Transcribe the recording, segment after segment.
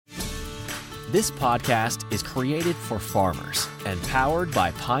This podcast is created for farmers and powered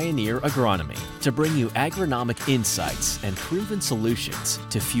by Pioneer Agronomy to bring you agronomic insights and proven solutions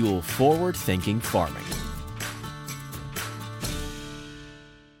to fuel forward-thinking farming.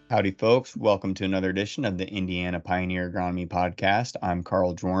 Howdy, folks. Welcome to another edition of the Indiana Pioneer Agronomy podcast. I'm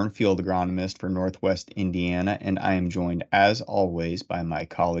Carl Joern, Field Agronomist for Northwest Indiana, and I am joined, as always, by my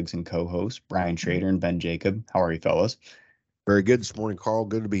colleagues and co-hosts, Brian Shrader and Ben Jacob. How are you, fellas? Very good this morning, Carl.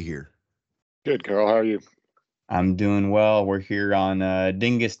 Good to be here. Good, Carl. How are you? I'm doing well. We're here on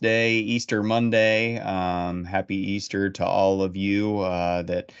Dingus Day, Easter Monday. Happy Easter to all of you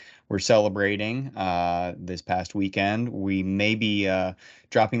that we're celebrating this past weekend. We may be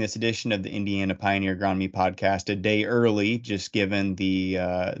dropping this edition of the Indiana Pioneer Agronomy podcast a day early, just given the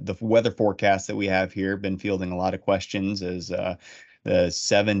weather forecast that we have here. Been fielding a lot of questions as the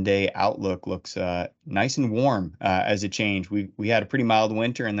 7-day outlook looks nice and warm as a change. We had a pretty mild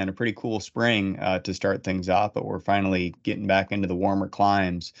winter and then a pretty cool spring to start things off, but we're finally getting back into the warmer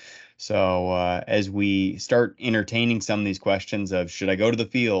climes. So as we start entertaining some of these questions of should I go to the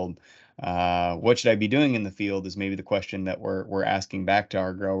field? What should I be doing in the field is maybe the question that we're asking back to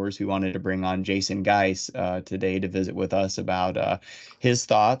our growers, who wanted to bring on Jason Geis today to visit with us about his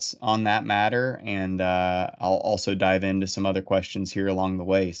thoughts on that matter. And I'll also dive into some other questions here along the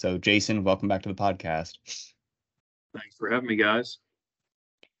way. So Jason, welcome back to the podcast. Thanks for having me, guys.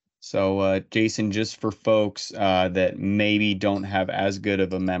 So Jason, just for folks that maybe don't have as good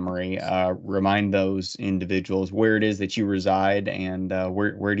of a memory, remind those individuals where it is that you reside and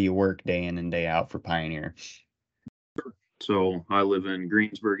where do you work day in and day out for Pioneer? Sure. So I live in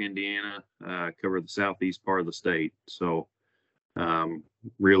Greensburg, Indiana, cover the southeast part of the state. So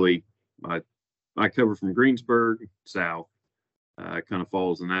really, I cover from Greensburg south, kind of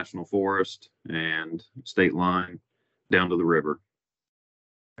follows the National Forest and state line down to the river.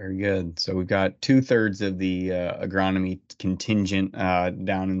 Very good. So we've got 2/3 of the agronomy contingent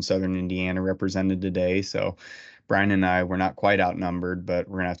down in southern Indiana represented today. So Brian and I, we're not quite outnumbered, but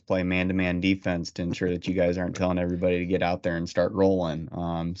we're going to have to play man-to-man defense to ensure that you guys aren't telling everybody to get out there and start rolling.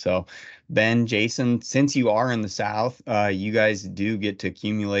 So Ben, Jason, since you are in the South, you guys do get to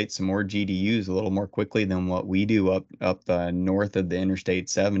accumulate some more GDUs a little more quickly than what we do up north of the Interstate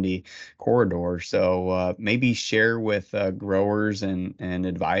 70 corridor. So maybe share with growers and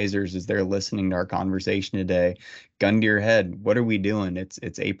advisors as they're listening to our conversation today. Gun to your head, what are we doing?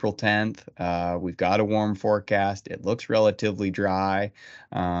 It's April 10th. We've got a warm forecast. It looks relatively dry.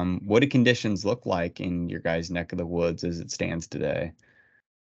 What do conditions look like in your guys' neck of the woods as it stands today?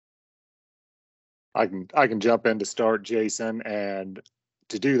 I can jump in to start, Jason, and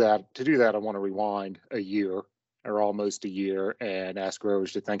to do that, I want to rewind a year or almost a year and ask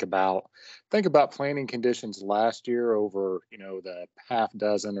growers to think about planting conditions last year over, the half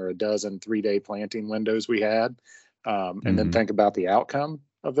dozen or a dozen 3-day planting windows we had, and then think about the outcome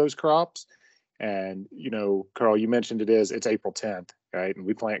of those crops. And, Carl, you mentioned it's April 10th, right? And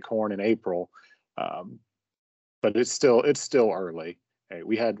we plant corn in April, but it's still early. Hey,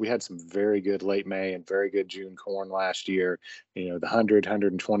 we had some very good late May and very good June corn last year. The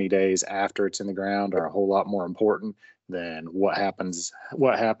 120 days after it's in the ground are a whole lot more important than what happens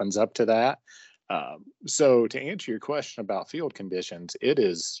up to that. So to answer your question about field conditions, it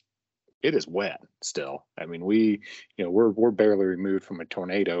is wet still. I mean, we're barely removed from a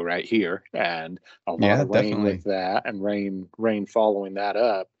tornado right here, and a lot of rain with that, and rain following that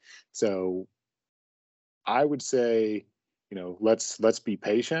up. So I would say, let's be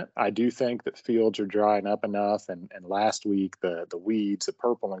patient. I do think that fields are drying up enough, and last week the weeds, the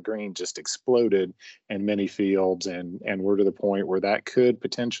purple and green, just exploded in many fields, and we're to the point where that could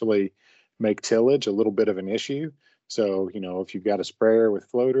potentially make tillage a little bit of an issue. So, if you've got a sprayer with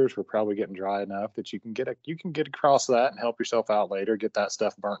floaters, we're probably getting dry enough that you can get across that and help yourself out later, get that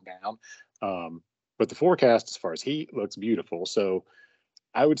stuff burnt down. But the forecast as far as heat looks beautiful. So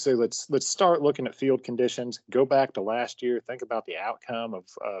I would say let's start looking at field conditions. Go back to last year. Think about the outcome of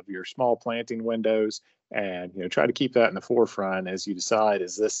your small planting windows, and try to keep that in the forefront as you decide,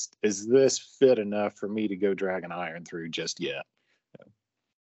 is this fit enough for me to go drag an iron through just yet?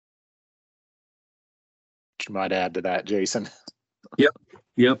 You might add to that, Jason.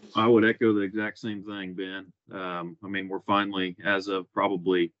 Yep. I would echo the exact same thing, Ben. We're finally, as of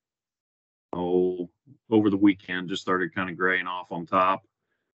probably over the weekend, just started kind of graying off on top.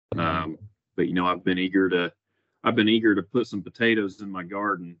 But I've been eager to put some potatoes in my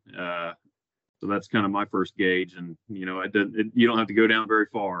garden. So that's kind of my first gauge, and you don't have to go down very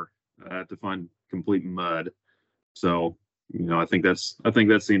far to find complete mud. So I think that's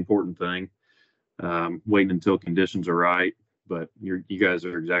the important thing. Waiting until conditions are right but you guys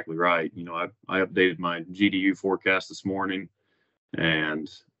are exactly right. I updated my GDU forecast this morning,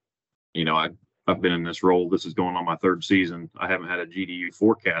 and I've been in this role. This is going on my third season. I haven't had a GDU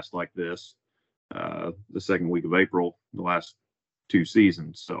forecast like this the second week of April, the last 2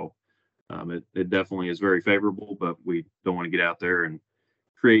 seasons. So it definitely is very favorable, but we don't want to get out there and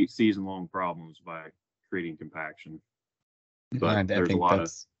create season-long problems by creating compaction. But I there's a think lot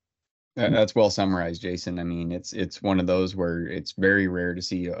of that's well summarized, Jason. I mean, it's one of those where it's very rare to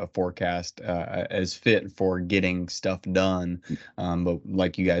see a forecast as fit for getting stuff done. But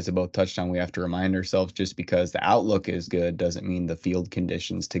like you guys have both touched on, we have to remind ourselves just because the outlook is good doesn't mean the field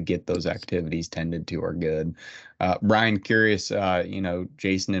conditions to get those activities tended to are good. Brian, curious,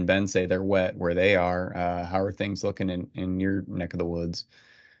 Jason and Ben say they're wet where they are. How are things looking in your neck of the woods?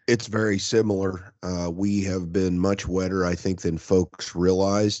 It's very similar. We have been much wetter, I think, than folks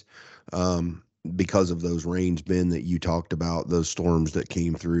realized, because of those rains, Ben, that you talked about, those storms that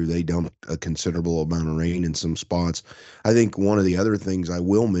came through. They dumped a considerable amount of rain in some spots. I think one of the other things I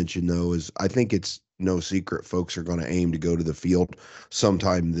will mention, though, is I think it's no secret folks are going to aim to go to the field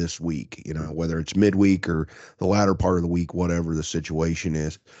sometime this week, whether it's midweek or the latter part of the week, whatever the situation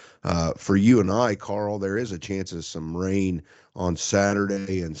is. For you and I, Carl, there is a chance of some rain on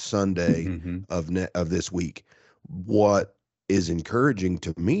Saturday and Sunday of this week. What is encouraging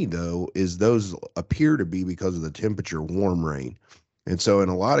to me, though, is those appear to be because of the temperature, warm rain. And so in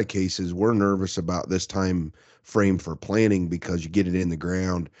a lot of cases, we're nervous about this time frame for planting because you get it in the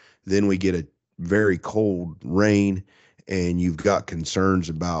ground, then we get a very cold rain, and you've got concerns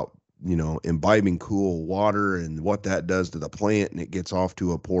about imbibing cool water and what that does to the plant, and it gets off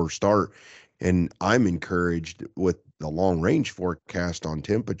to a poor start. And I'm encouraged with the long range forecast on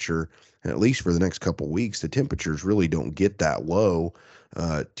temperature, and at least for the next couple of weeks, the temperatures really don't get that low,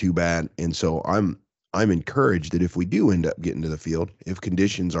 too bad. And so I'm encouraged that if we do end up getting to the field, if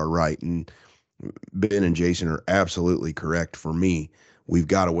conditions are right, and Ben and Jason are absolutely correct for me, we've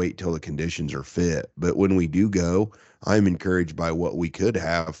got to wait till the conditions are fit. But when we do go, I'm encouraged by what we could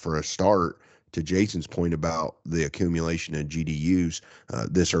have for a start, to Jason's point about the accumulation of GDUs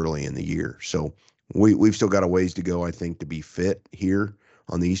this early in the year. So we've still got a ways to go, I think, to be fit here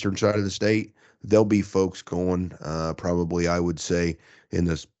on the eastern side of the state. There'll be folks going probably, I would say, in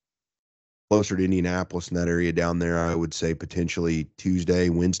this closer to Indianapolis, in that area down there, I would say potentially Tuesday,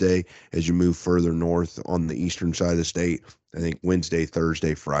 Wednesday, as you move further north on the eastern side of the state. I think Wednesday,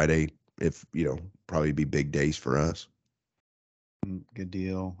 Thursday, Friday, probably be big days for us. Good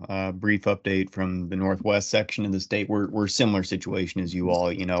deal. Brief update from the northwest section of the state. We're similar situation as you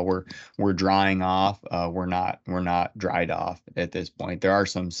all. We're drying off. We're not dried off at this point. There are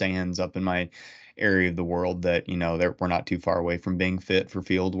some sands up in my area of the world that we're not too far away from being fit for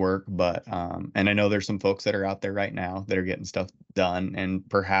field work. But and I know there's some folks that are out there right now that are getting stuff done, and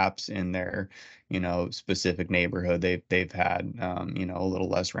perhaps in their specific neighborhood they've had a little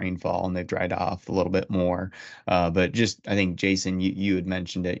less rainfall and they've dried off a little bit more. But just, I think, Jason, you had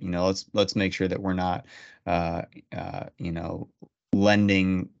mentioned it. Let's make sure that we're not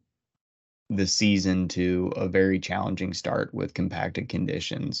lending the season to a very challenging start with compacted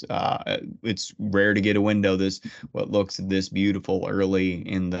conditions. It's rare to get a window what looks this beautiful early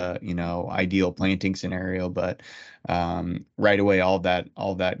in the ideal planting scenario, but right away all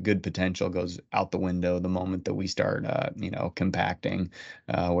that good potential goes out the window the moment that we start compacting,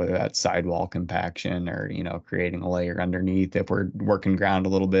 whether that's sidewall compaction or creating a layer underneath. If we're working ground a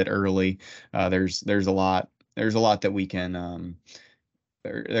little bit early, there's a lot that we can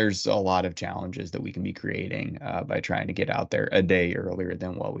there's a lot of challenges that we can be creating by trying to get out there a day earlier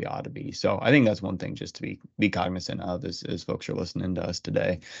than what we ought to be. So I think that's one thing just to be cognizant of as folks are listening to us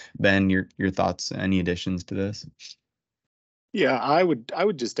today. Ben, your thoughts, any additions to this? Yeah, I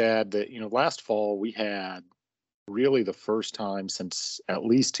would just add that, last fall we had really the first time since at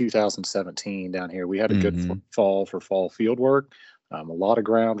least 2017 down here. We had a good fall for fall field work. A lot of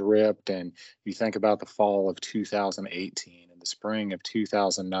ground ripped, and you think about the fall of 2018 and the spring of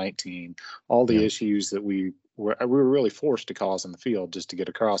 2019, all the issues that we were really forced to cause in the field just to get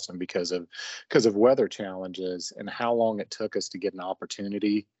across them because of weather challenges, and how long it took us to get an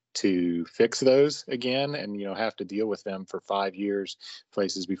opportunity to fix those again, and have to deal with them for 5 years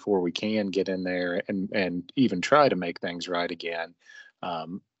places before we can get in there and even try to make things right again.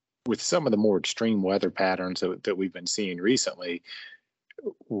 With some of the more extreme weather patterns that we've been seeing recently,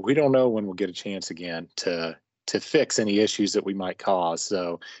 we don't know when we'll get a chance again to fix any issues that we might cause.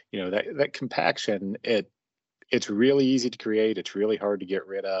 So, that compaction, it's really easy to create. It's really hard to get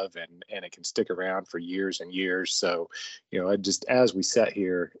rid of, and it can stick around for years and years. So, just as we sat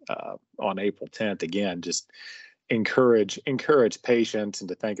here on April 10th, again, just encourage patience and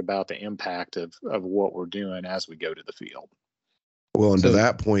to think about the impact of what we're doing as we go to the field. Well, and to So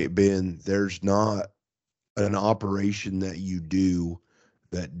that point, Ben, there's not an operation that you do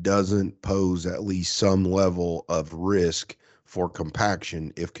that doesn't pose at least some level of risk for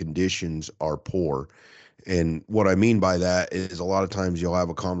compaction if conditions are poor. And what I mean by that is a lot of times you'll have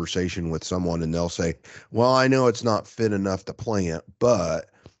a conversation with someone and they'll say, well, I know it's not fit enough to plant, but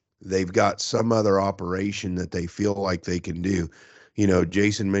they've got some other operation that they feel like they can do. You know,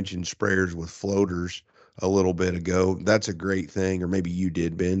 Jason mentioned sprayers with floaters a little bit ago. That's a great thing, or maybe you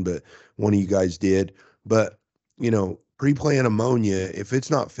did, Ben, but one of you guys did. But, you know, pre-plant ammonia, if it's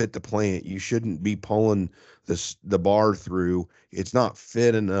not fit to plant, you shouldn't be pulling the bar through. It's not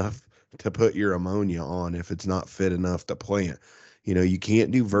fit enough to put your ammonia on if it's not fit enough to plant. You know, you can't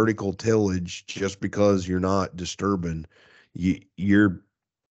do vertical tillage just because you're not disturbing. You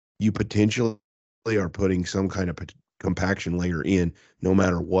potentially are putting some kind of compaction layer in no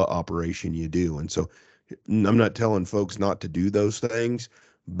matter what operation you do. And so I'm not telling folks not to do those things,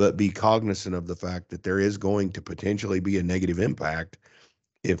 but be cognizant of the fact that there is going to potentially be a negative impact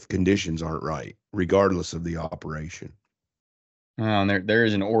if conditions aren't right, regardless of the operation. And there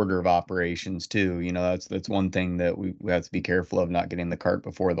is an order of operations too. You know, that's one thing that we have to be careful of, not getting the cart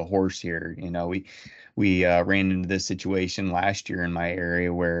before the horse here. You know, we ran into this situation last year in my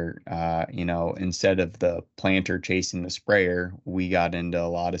area where you know, instead of the planter chasing the sprayer, we got into a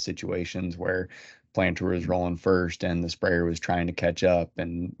lot of situations where planter was rolling first and the sprayer was trying to catch up,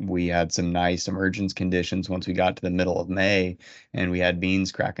 and we had some nice emergence conditions once we got to the middle of May, and we had beans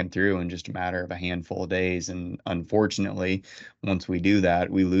cracking through in just a matter of a handful of days. And unfortunately, once we do that,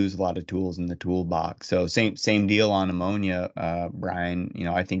 we lose a lot of tools in the toolbox. So same deal on ammonia, Brian. You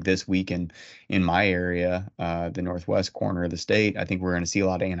know, I think this week in my area, the northwest corner of the state, I think we're going to see a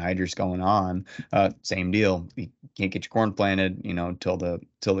lot of anhydrous going on. Same deal. You can't get your corn planted, you know, till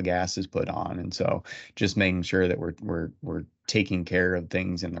the gas is put on. And so just making sure that we're taking care of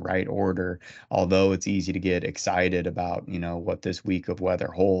things in the right order. Although it's easy to get excited about, you know, what this week of weather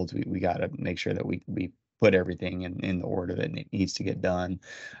holds, we got to make sure that we put everything in the order that it needs to get done.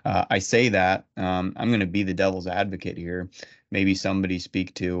 I say that I'm going to be the devil's advocate here. Maybe somebody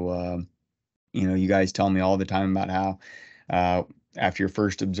speak to, you know, you guys tell me all the time about how after your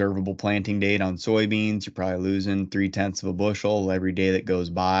first observable planting date on soybeans, you're probably losing 0.3 of a bushel every day that goes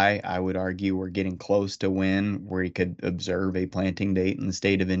by. I would argue we're getting close to when we could observe a planting date in the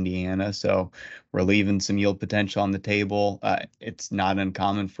state of Indiana. So we're leaving some yield potential on the table. It's not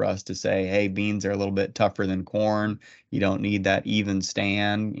uncommon for us to say, hey, beans are a little bit tougher than corn. You don't need that even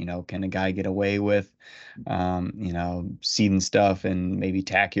stand. You know, can a guy get away with, you know, seeding stuff in maybe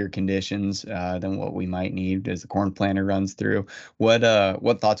tackier conditions than what we might need as the corn planter runs through? What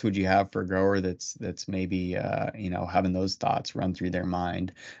thoughts would you have for a grower that's maybe you know, having those thoughts run through their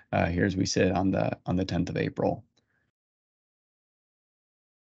mind here as we sit on the 10th of April?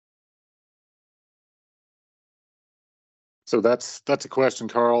 So that's a question,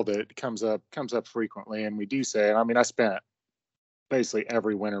 Carl, that comes up frequently, and we do say, I mean, I spent basically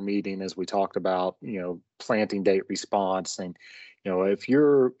every winter meeting as we talked about, you know, planting date response. And, you know,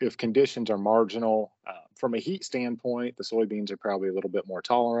 if conditions are marginal, from a heat standpoint, the soybeans are probably a little bit more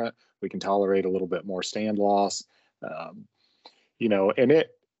tolerant. We can tolerate a little bit more stand loss. You know, and it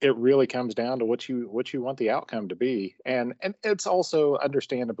really comes down to what you want the outcome to be. And it's also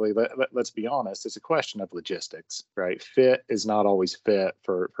understandably, let's be honest, it's a question of logistics, right? Fit is not always fit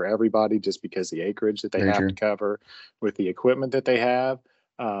for everybody, just because the acreage that they Very have true. to cover with the equipment that they have.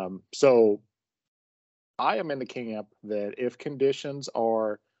 So I am in the camp that if conditions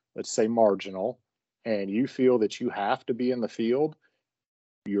are, let's say, marginal, and you feel that you have to be in the field,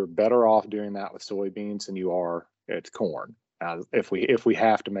 you're better off doing that with soybeans than you are at corn. If we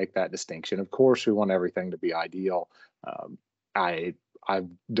have to make that distinction, of course, we want everything to be ideal. I've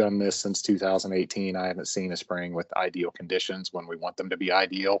done this since 2018. I haven't seen a spring with ideal conditions when we want them to be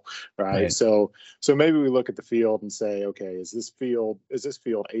ideal, right? Right. So maybe we look at the field and say, okay, is this field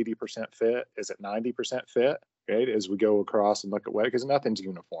 80% fit? Is it 90% fit? Right, as we go across and look at weather, because nothing's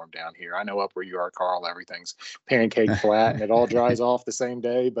uniform down here. I know up where you are, Carl, everything's pancake flat and it all dries off the same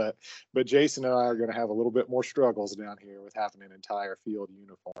day. But Jason and I are going to have a little bit more struggles down here with having an entire field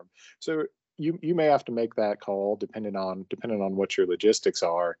uniform. So you may have to make that call depending on what your logistics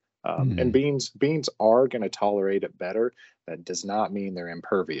are. And beans are going to tolerate it better. That does not mean they're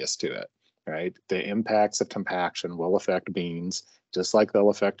impervious to it. Right, the impacts of compaction will affect beans just like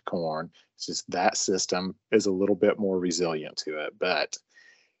they'll affect corn. It's just that system is a little bit more resilient to it. But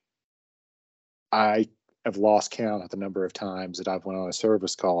I have lost count of the number of times that I've went on a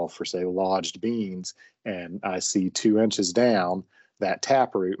service call for, say, lodged beans, and I see 2 inches down, that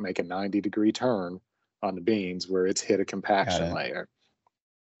taproot make a 90-degree turn on the beans where it's hit a compaction layer.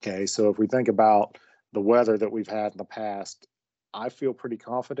 Okay, so if we think about the weather that we've had in the past, I feel pretty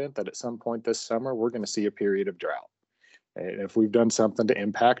confident that at some point this summer, we're going to see a period of drought. And if we've done something to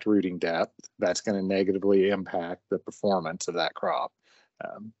impact rooting depth, that's going to negatively impact the performance of that crop.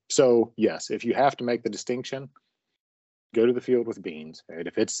 So yes, if you have to make the distinction, go to the field with beans. Right?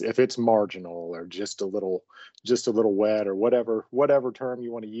 If it's marginal or just a little wet or whatever term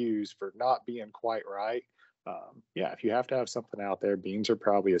you want to use for not being quite right, yeah, if you have to have something out there, beans are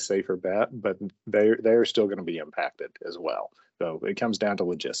probably a safer bet, but they're still going to be impacted as well. So it comes down to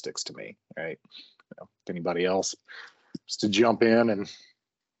logistics to me, right? If anybody else wants to jump in and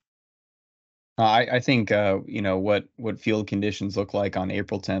I think what field conditions look like on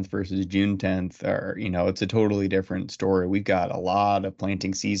April 10th versus June 10th are, it's a totally different story. We've got a lot of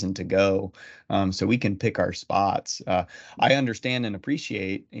planting season to go, so we can pick our spots. I understand and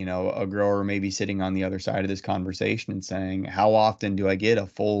appreciate, a grower maybe sitting on the other side of this conversation and saying, how often do I get a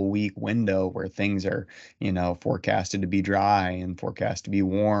full week window where things are, forecasted to be dry and forecast to be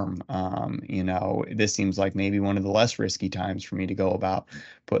warm? This seems like maybe one of the less risky times for me to go about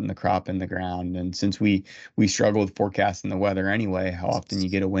putting the crop in the ground. And since we struggle with forecasting the weather anyway, how often you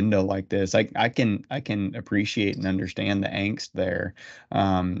get a window like this, I can appreciate and understand the angst there.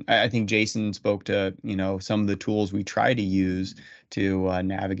 I think Jason spoke to some of the tools we try to use to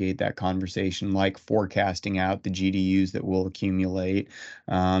navigate that conversation, like forecasting out the GDUs that will accumulate.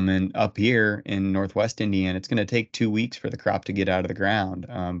 And up here in Northwest Indiana, it's going to take 2 weeks for the crop to get out of the ground,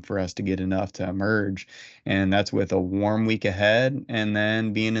 for us to get enough to emerge. And that's with a warm week ahead and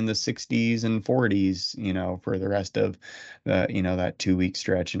then being in the 60s and 40s, for the rest of the, that 2 week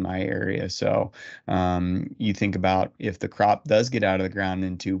stretch in my area. So you think about if the crop does get out of the ground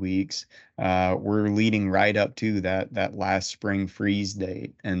in 2 weeks, we're leading right up to that last spring freeze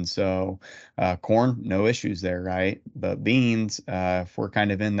date. And so corn, no issues there, right? But beans, if we're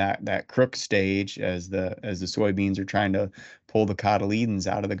kind of in that crook stage as the soybeans are trying to pull the cotyledons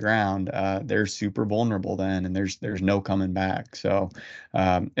out of the ground, they're super vulnerable then, and there's no coming back. So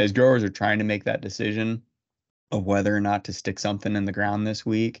as growers are trying to make that decision of whether or not to stick something in the ground this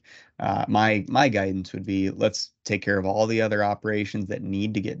week, my guidance would be, let's take care of all the other operations that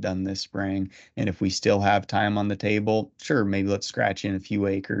need to get done this spring. And if we still have time on the table, sure, maybe let's scratch in a few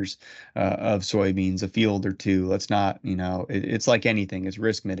acres of soybeans, a field or two. Let's not, it's like anything, it's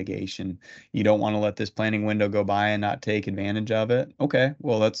risk mitigation. You don't want to let this planting window go by and not take advantage of it. Okay,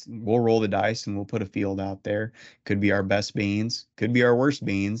 well, we'll roll the dice and we'll put a field out there. Could be our best beans, could be our worst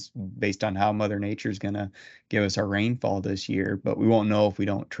beans based on how Mother Nature is going to give us our rainfall this year, but we won't know if we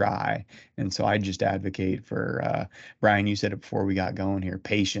don't try. And so I just advocate for, Brian, you said it before we got going here,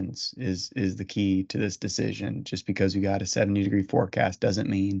 patience is the key to this decision. Just because we got a 70-degree forecast doesn't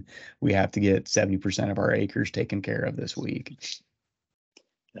mean we have to get 70% of our acres taken care of this week.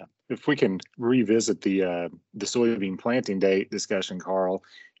 Yeah, if we can revisit the soybean planting date discussion, Carl.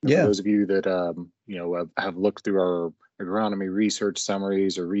 Yeah. For those of you that have looked through our agronomy research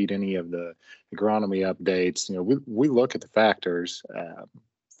summaries or read any of the agronomy updates, we look at the factors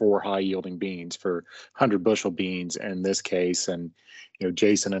for high yielding beans, for 100 bushel beans in this case. And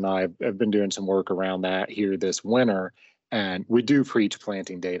Jason and I have been doing some work around that here this winter, and we do preach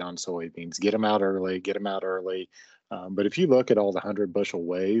planting date on soybeans. Get them out early. But if you look at all the 100 bushel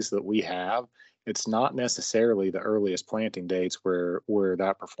ways that we have, it's not necessarily the earliest planting dates where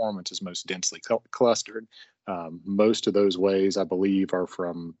that performance is most densely clustered. Most of those ways, I believe, are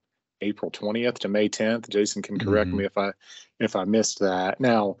from April 20th to May 10th. Jason can correct me if I missed that.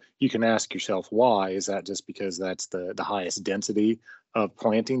 Now, you can ask yourself why. Is that just because that's the highest density of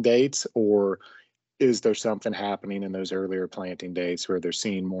planting dates, or is there something happening in those earlier planting dates where they're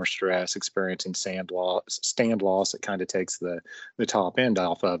seeing more stress, experiencing stand loss that kind of takes the top end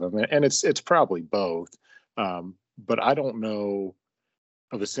off of them? And it's probably both. But I don't know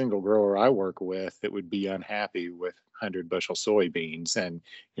of a single grower I work with that would be unhappy with 100 bushel soybeans. And,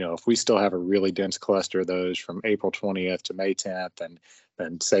 if we still have a really dense cluster of those from April 20th to May 10th, and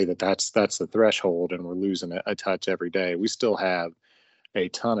then say that's the threshold and we're losing a touch every day, we still have a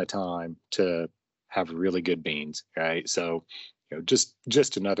ton of time to have really good beans, right? So,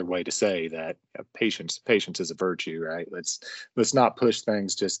 just another way to say that patience is a virtue, right? Let's not push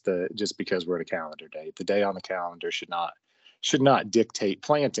things just because we're at a calendar date. The day on the calendar should not dictate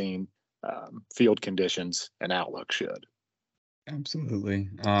planting. Field conditions and outlook should. Absolutely.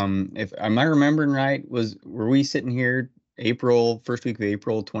 If am I remembering right, were we sitting here first week of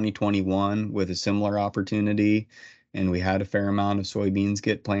April 2021 with a similar opportunity and we had a fair amount of soybeans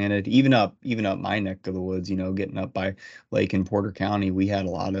get planted. Even up my neck of the woods, getting up by Lake and Porter County, we had a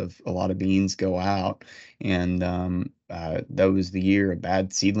lot of beans go out, and that was the year of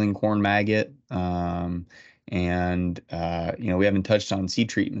bad seedling corn maggot. And we haven't touched on seed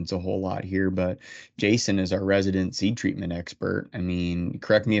treatments a whole lot here, but Jason is our resident seed treatment expert. I mean,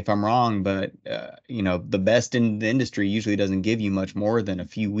 correct me if I'm wrong, but the best in the industry usually doesn't give you much more than a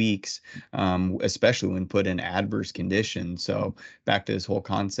few weeks, especially when put in adverse conditions. So back to this whole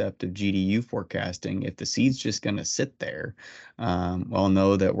concept of GDU forecasting, if the seed's just going to sit there, well,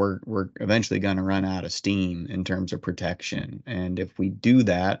 know that we're eventually going to run out of steam in terms of protection. And if we do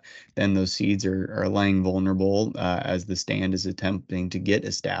that, then those seeds are laying vulnerable as the stand is attempting to get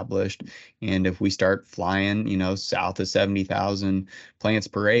established. And if we start flying, south of 70,000 plants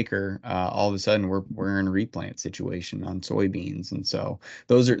per acre, all of a sudden we're in a replant situation on soybeans. And so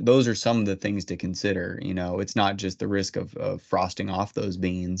those are some of the things to consider. It's not just the risk of frosting off those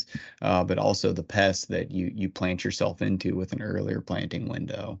beans, but also the pests that you plant yourself into with an earlier planting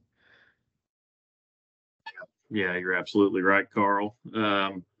window. Yeah, you're absolutely right, Carl.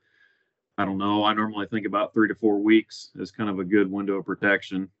 I don't know. I normally think about 3 to 4 weeks as kind of a good window of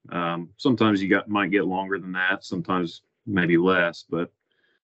protection. Sometimes might get longer than that. Sometimes maybe less. But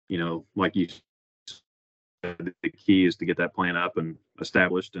like you said, the key is to get that plant up and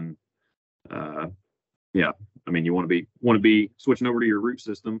established. And yeah, I mean, you want to be switching over to your root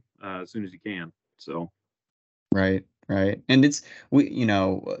system as soon as you can. So. Right. And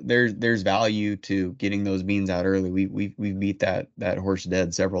there's value to getting those beans out early. We've beat that horse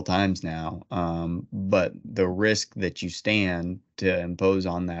dead several times now. But the risk that you stand to impose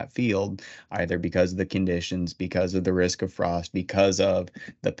on that field, either because of the conditions, because of the risk of frost, because of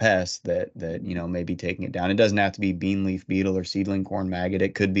the pests that may be taking it down. It doesn't have to be bean leaf beetle or seedling corn maggot.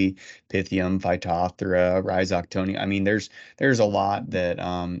 It could be Pythium, Phytophthora, Rhizoctonia. I mean, there's a lot that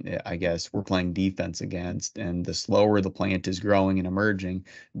I guess we're playing defense against, and the slower the plant is growing and emerging,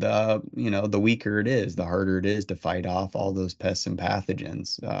 the weaker it is, the harder it is to fight off all those pests and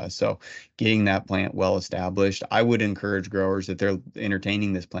pathogens. So getting that plant well established, I would encourage growers that they're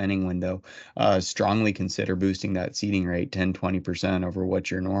entertaining this planting window, strongly consider boosting that seeding rate 10-20% over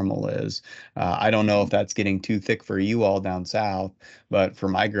what your normal is. I don't know if that's getting too thick for you all down south, but for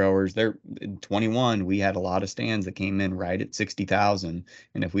my growers, they're in 21, we had a lot of stands that came in right at 60,000.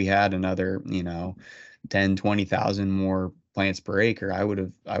 And if we had another, 10-20,000 more plants per acre,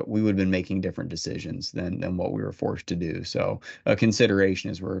 we would have been making different decisions than what we were forced to do. So a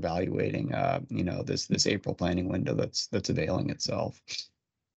consideration as we're evaluating, this April planting window that's availing itself.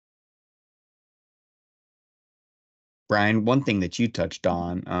 Brian, one thing that you touched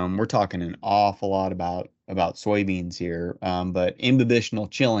on, we're talking an awful lot about soybeans here, but imbibitional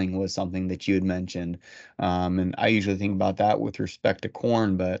chilling was something that you had mentioned, and I usually think about that with respect to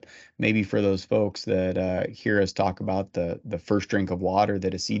corn, but maybe for those folks that hear us talk about the first drink of water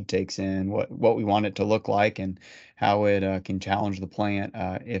that a seed takes in, what we want it to look like, and how it can challenge the plant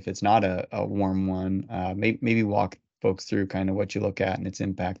if it's not a warm one. Maybe walk folks through kind of what you look at and its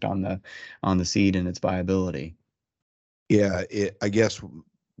impact on the seed and its viability. Yeah, I guess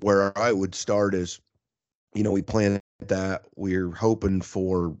where I would start is, we planted that. We're hoping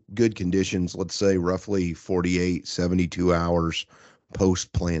for good conditions, let's say roughly 48, 72 hours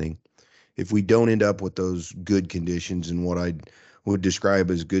post planting. If we don't end up with those good conditions, and what I would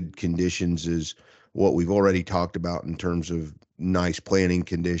describe as good conditions is what we've already talked about in terms of nice planting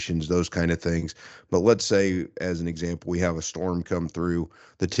conditions, those kind of things. But let's say, as an example, we have a storm come through,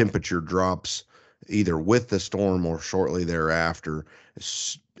 the temperature drops either with the storm or shortly thereafter,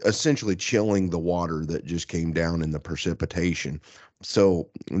 essentially chilling the water that just came down in the precipitation. So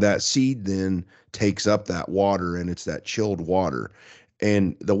that seed then takes up that water, and it's that chilled water.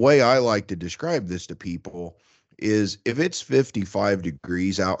 And the way I like to describe this to people is, if it's 55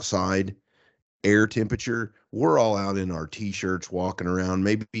 degrees outside air temperature, we're all out in our t-shirts walking around,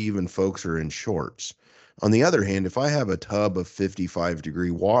 maybe even folks are in shorts. On the other hand, if I have a tub of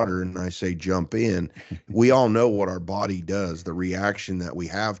 55-degree water and I say jump in, we all know what our body does, the reaction that we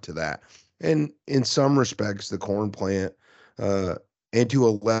have to that. And in some respects, the corn plant, and to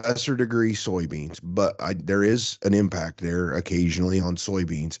a lesser degree soybeans, but there is an impact there occasionally on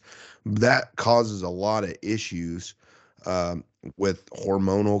soybeans. That causes a lot of issues with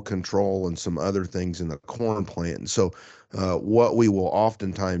hormonal control and some other things in the corn plant. And so what we will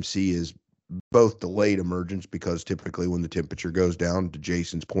oftentimes see is both delayed emergence, because typically when the temperature goes down, to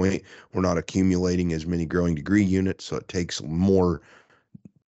Jason's point, we're not accumulating as many growing degree units, so it takes more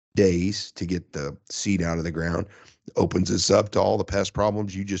days to get the seed out of the ground. Opens us up to all the pest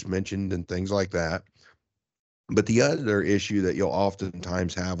problems you just mentioned and things like that. But the other issue that you'll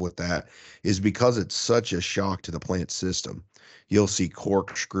oftentimes have with that is because it's such a shock to the plant system. You'll see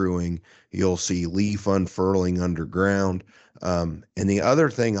corkscrewing, you'll see leaf unfurling underground. And the other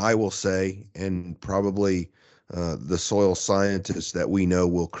thing I will say, and probably the soil scientists that we know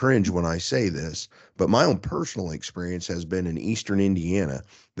will cringe when I say this, but my own personal experience has been in eastern Indiana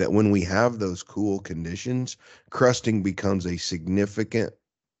that when we have those cool conditions, crusting becomes a significant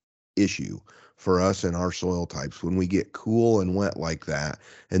issue for us and our soil types when we get cool and wet like that.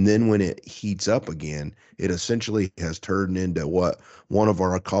 And then when it heats up again, it essentially has turned into what one of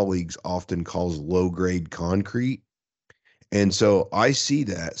our colleagues often calls low grade concrete. And so I see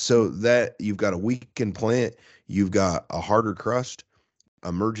that. So that you've got a weakened plant, you've got a harder crust,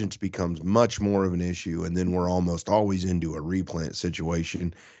 emergence becomes much more of an issue. And then we're almost always into a replant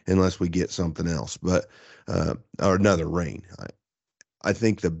situation unless we get something else, or another rain. I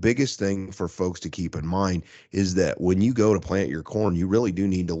think the biggest thing for folks to keep in mind is that when you go to plant your corn, you really do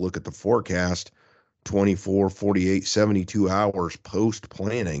need to look at the forecast 24, 48, 72 hours post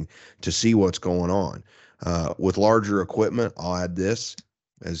planting to see what's going on. With larger equipment, I'll add this.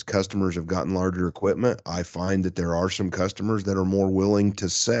 As customers have gotten larger equipment, I find that there are some customers that are more willing to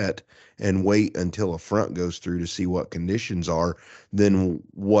set and wait until a front goes through to see what conditions are than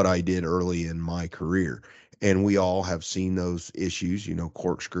what I did early in my career. And we all have seen those issues,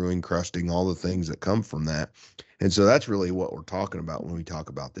 corkscrewing, crusting, all the things that come from that. And so that's really what we're talking about when we talk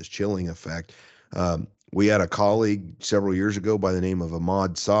about this chilling effect. We had a colleague several years ago by the name of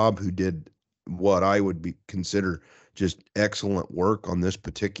Ahmad Saab who did what I would consider just excellent work on this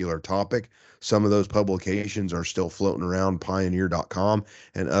particular topic. Some of those publications are still floating around pioneer.com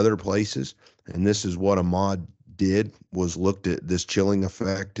and other places. And this is what Ahmad did, was looked at this chilling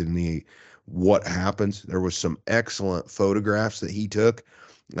effect and what happens. There was some excellent photographs that he took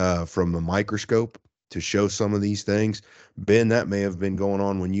from a microscope to show some of these things. Ben, that may have been going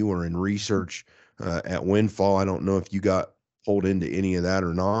on when you were in research at Windfall. I don't know if you got pulled into any of that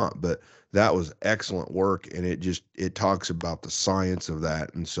or not, but that was excellent work. And it talks about the science of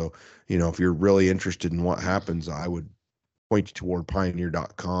that. And so, if you're really interested in what happens, I would point you toward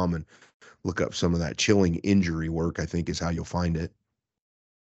pioneer.com and look up some of that chilling injury work, I think is how you'll find it.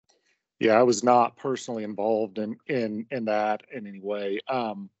 Yeah, I was not personally involved in that in any way.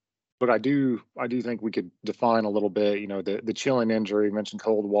 But I do think we could define a little bit, the chilling injury. You mentioned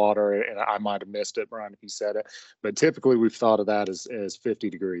cold water, and I might have missed it, Brian, if you said it. But typically we've thought of that as 50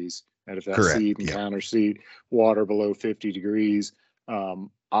 degrees. And if that Correct. seed encounters seed water below 50 degrees,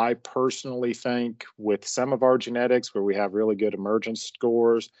 I personally think with some of our genetics where we have really good emergence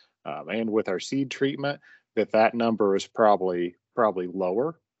scores, and with our seed treatment, that number is probably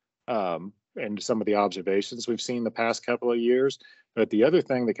lower. And some of the observations we've seen the past couple of years. But the other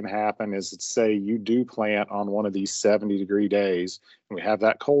thing that can happen is, say you do plant on one of these 70-degree days and we have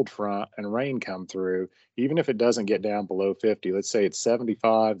that cold front and rain come through, even if it doesn't get down below 50, let's say it's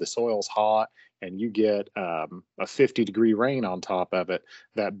 75, the soil's hot, and you get a 50-degree rain on top of it,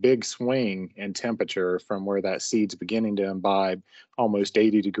 that big swing in temperature from where that seed's beginning to imbibe almost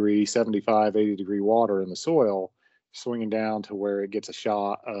 80-degree, 75, 80-degree water in the soil, swinging down to where it gets a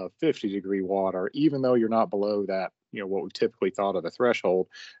shot of 50-degree water, even though you're not below that, what we typically thought of the threshold,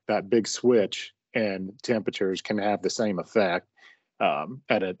 that big switch in temperatures can have the same effect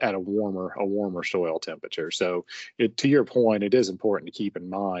at a warmer soil temperature. So to your point, it is important to keep in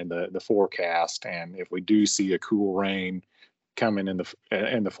mind the forecast. And if we do see a cool rain coming in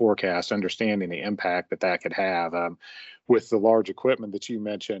the forecast, understanding the impact that could have. With the large equipment that you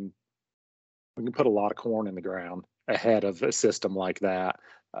mentioned, we can put a lot of corn in the ground ahead of a system like that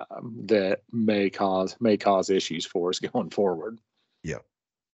that may cause issues for us going forward. Yeah.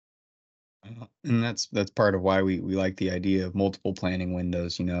 And that's part of why we like the idea of multiple planting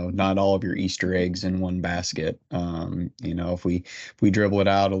windows. Not all of your Easter eggs in one basket. If we dribble it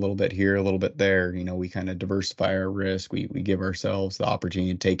out a little bit here, a little bit there, we kind of diversify our risk. We give ourselves the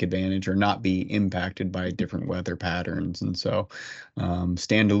opportunity to take advantage or not be impacted by different weather patterns. And so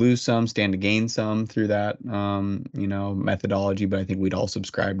stand to lose some, stand to gain some through that methodology. But I think we'd all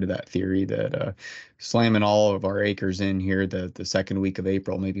subscribe to that theory that slamming all of our acres in here the second week of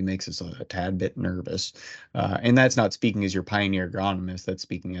April maybe makes us a tad bit nervous. And that's not speaking as your pioneer agronomist, that's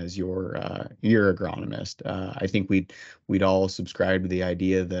speaking as your agronomist. I think we'd all subscribe to the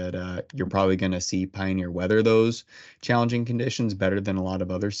idea that you're probably going to see Pioneer weather those challenging conditions better than a lot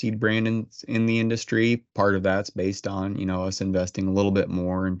of other seed brands in the industry. Part of that's based on, us investing a little bit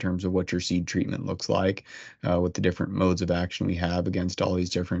more in terms of what your seed treatment looks like with the different modes of action we have against all these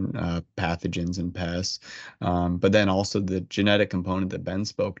different pathogens and pests. But then also the genetic component that Ben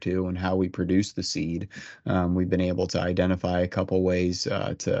spoke to and how we produce the seed. We've been able to identify a couple ways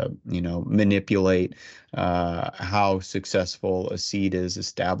to, manipulate how successful a seed is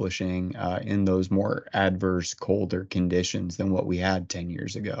establishing in those more adverse, colder conditions than what we had 10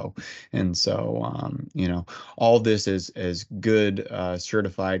 years ago. And so, all this is as good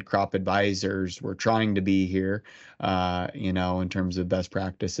certified crop advisors. We're trying to be here, in terms of best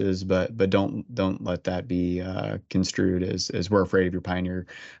practices, but don't let that be construed as we're afraid of your Pioneer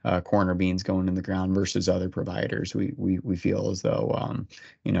corner beans going in the ground versus other providers. We feel as though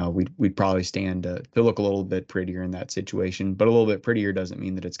we'd probably stand to look a little bit prettier in that situation, but a little bit prettier doesn't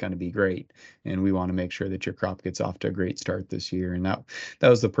mean that it's going to be great. And we want to make sure that your crop gets off to a great start this year. And that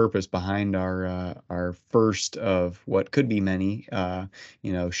was the purpose behind our first of what could be many,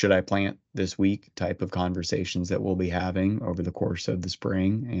 should I plant this week type of conversations that we'll be having over the course of the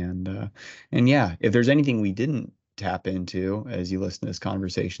spring. And yeah, if there's anything we didn't tap into as you listen to this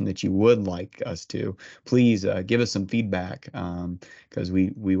conversation that you would like us to, please give us some feedback, because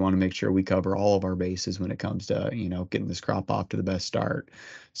we want to make sure we cover all of our bases when it comes to getting this crop off to the best start.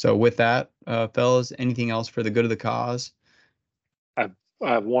 So with that, fellas, anything else for the good of the cause? I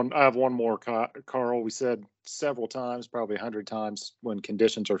have one more, Carl. We said several times, probably 100 times, when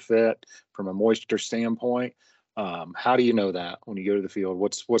conditions are fit from a moisture standpoint. How do you know that when you go to the field?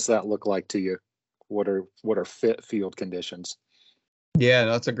 What's that look like to you? What are fit field conditions? Yeah,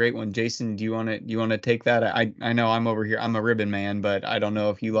 that's a great one. Jason, do you want to take that? I know I'm over here. I'm a ribbon man, but I don't know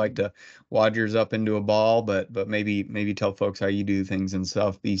if you like to wad yours up into a ball, but maybe tell folks how you do things in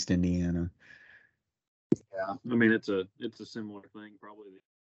Southeast Indiana. Yeah, I mean it's a similar thing, probably.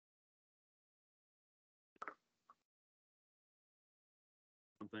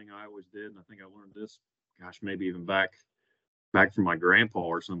 One thing I always did, and I think I learned this, gosh, maybe even back from my grandpa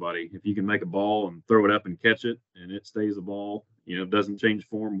or somebody. If you can make a ball and throw it up and catch it, and it stays a ball, doesn't change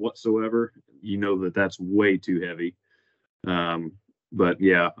form whatsoever, that's way too heavy. But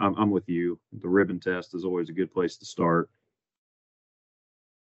yeah, I'm with you. The ribbon test is always a good place to start.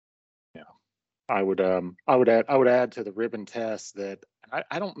 I would add to the ribbon test that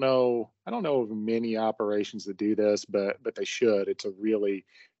I don't know of many operations that do this, but they should. It's a really,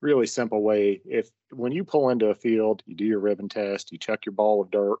 really simple way. When you pull into a field, you do your ribbon test, you check your ball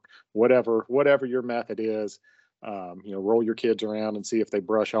of dirt, whatever your method is, roll your kids around and see if they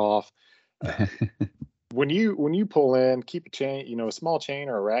brush off. When you pull in, keep a chain, a small chain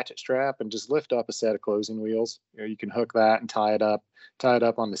or a ratchet strap, and just lift up a set of closing wheels. You can hook that and tie it up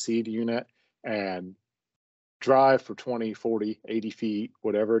on the seed unit, and drive for 20, 40, 80 feet,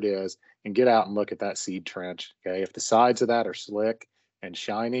 whatever it is, and get out and look at that seed trench. Okay. If the sides of that are slick and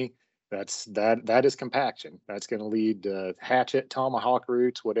shiny, that is compaction. That's going to lead to hatchet, tomahawk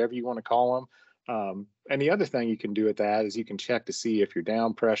roots, whatever you want to call them. And the other thing you can do with that is you can check to see if your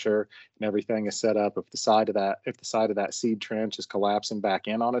down pressure and everything is set up. If the side of that seed trench is collapsing back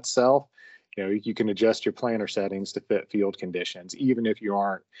in on itself, you can adjust your planter settings to fit field conditions, even if you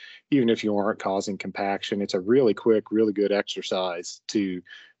aren't causing compaction. It's a really quick, really good exercise to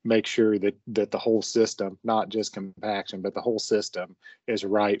make sure that the whole system, not just compaction, but the whole system is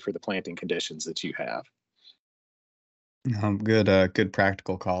right for the planting conditions that you have. Good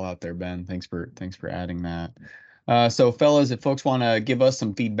practical call out there, Ben. Thanks for adding that. So fellas, if folks want to give us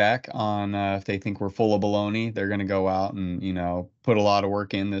some feedback on if they think we're full of baloney, they're going to go out and, put a lot of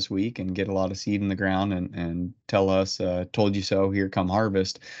work in this week and get a lot of seed in the ground and tell us, told you so here come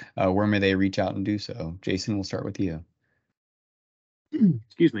harvest, where may they reach out and do so? Jason, we'll start with you.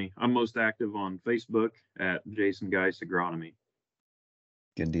 Excuse me. I'm most active on Facebook at Jason Geis Agronomy.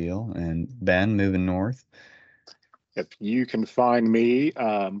 Good deal. And Ben, moving north. If you can find me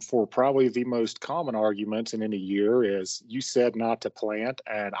for probably the most common arguments in any year is you said not to plant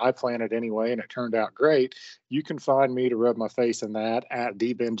and I planted anyway and it turned out great. You can find me to rub my face in that at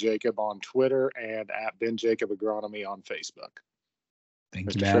the Ben Jacob on Twitter and at Ben Jacob Agronomy on Facebook. Thank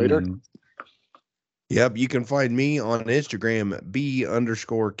Mr. you, Shrader. Yep, you can find me on Instagram, B_K_Shrader.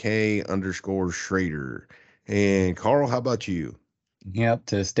 And Carl, how about you? Yep,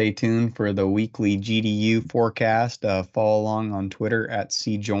 to stay tuned for the weekly GDU forecast, follow along on Twitter at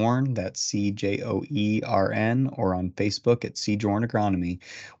Joern, that's CJOERN, or on Facebook at Joern Agronomy.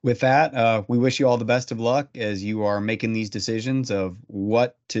 With that, we wish you all the best of luck as you are making these decisions of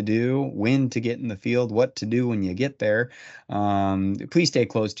what to do, when to get in the field, what to do when you get there. Please stay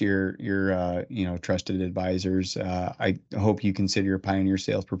close to your trusted advisors. I hope you consider your Pioneer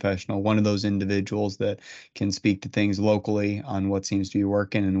sales professional one of those individuals that can speak to things locally on what's seems to be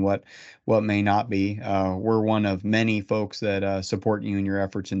working and what may not be. We're one of many folks that support you in your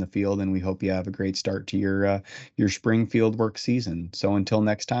efforts in the field, and we hope you have a great start to your spring field work season. So until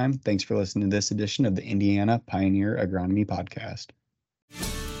next time, thanks for listening to this edition of the Indiana Pioneer Agronomy Podcast.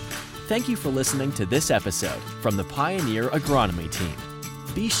 Thank you for listening to this episode from the Pioneer Agronomy team.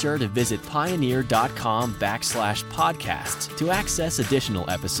 Be sure to visit pioneer.com/podcasts to access additional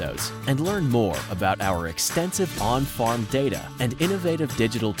episodes and learn more about our extensive on-farm data and innovative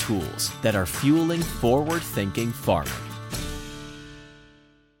digital tools that are fueling forward-thinking farming.